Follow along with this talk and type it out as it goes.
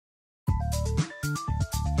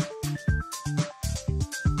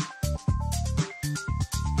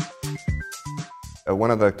One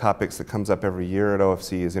of the topics that comes up every year at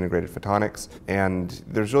OFC is integrated photonics, and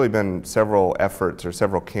there's really been several efforts or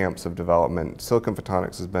several camps of development. Silicon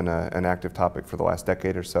photonics has been an active topic for the last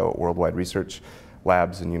decade or so at worldwide research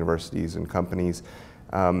labs and universities and companies,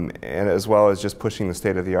 and as well as just pushing the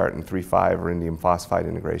state-of-the-art in 3.5 or indium phosphide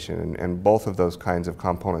integration, and both of those kinds of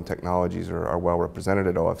component technologies are well represented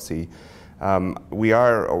at OFC. We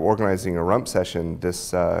are organizing a Rump session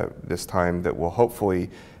this time that will hopefully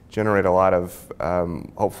generate a lot of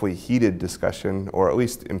hopefully heated discussion, or at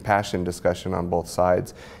least impassioned discussion on both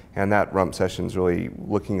sides. And that Rump session is really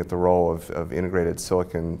looking at the role of integrated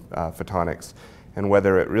silicon photonics, and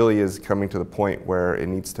whether it really is coming to the point where it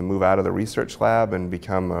needs to move out of the research lab and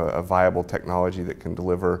become a viable technology that can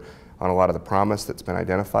deliver on a lot of the promise that's been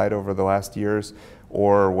identified over the last years,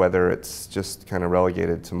 or whether it's just kind of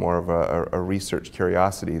relegated to more of a research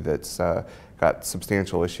curiosity that's got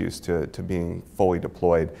substantial issues to being fully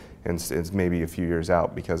deployed, and it's maybe a few years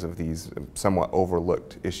out because of these somewhat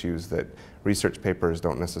overlooked issues that research papers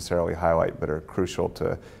don't necessarily highlight but are crucial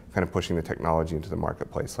to kind of pushing the technology into the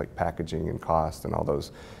marketplace, like packaging and cost and all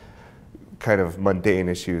those kind of mundane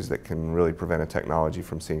issues that can really prevent a technology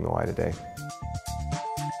from seeing the light of day.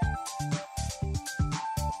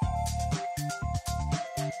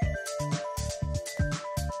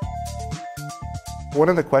 One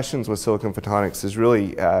of the questions with silicon photonics is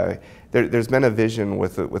really, there's been a vision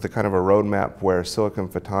with a kind of a roadmap where silicon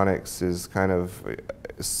photonics is kind of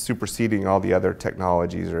superseding all the other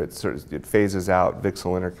technologies, or it phases out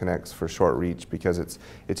VCSEL interconnects for short reach because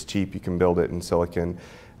it's cheap, you can build it in silicon,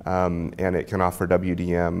 and it can offer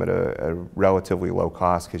WDM at a relatively low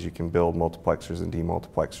cost because you can build multiplexers and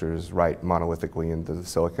demultiplexers right monolithically into the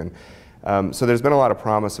silicon. So there's been a lot of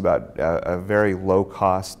promise about a very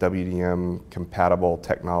low-cost WDM-compatible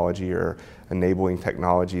technology or enabling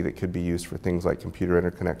technology that could be used for things like computer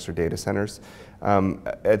interconnects or data centers.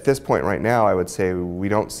 At this point right now, I would say we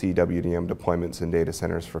don't see WDM deployments in data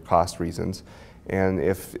centers for cost reasons. And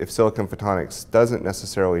if silicon photonics doesn't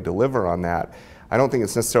necessarily deliver on that, I don't think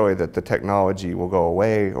it's necessarily that the technology will go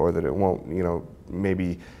away or that it won't,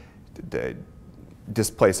 maybe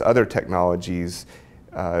displace other technologies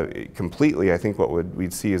completely. I think what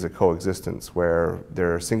we'd see is a coexistence where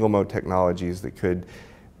there are single mode technologies that could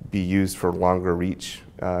be used for longer reach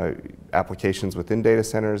applications within data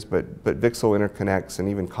centers, but VCSEL interconnects and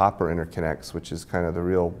even copper interconnects, which is kind of the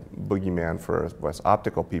real boogeyman for us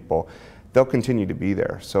optical people, they'll continue to be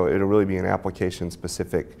there. So it'll really be an application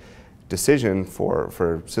specific decision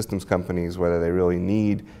for systems companies whether they really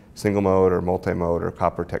need single mode or multi-mode or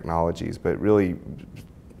copper technologies. But really,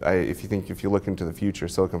 if you look into the future,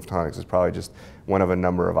 silicon photonics is probably just one of a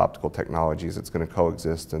number of optical technologies that's going to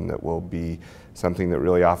coexist, and that will be something that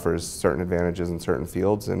really offers certain advantages in certain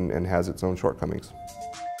fields and has its own shortcomings.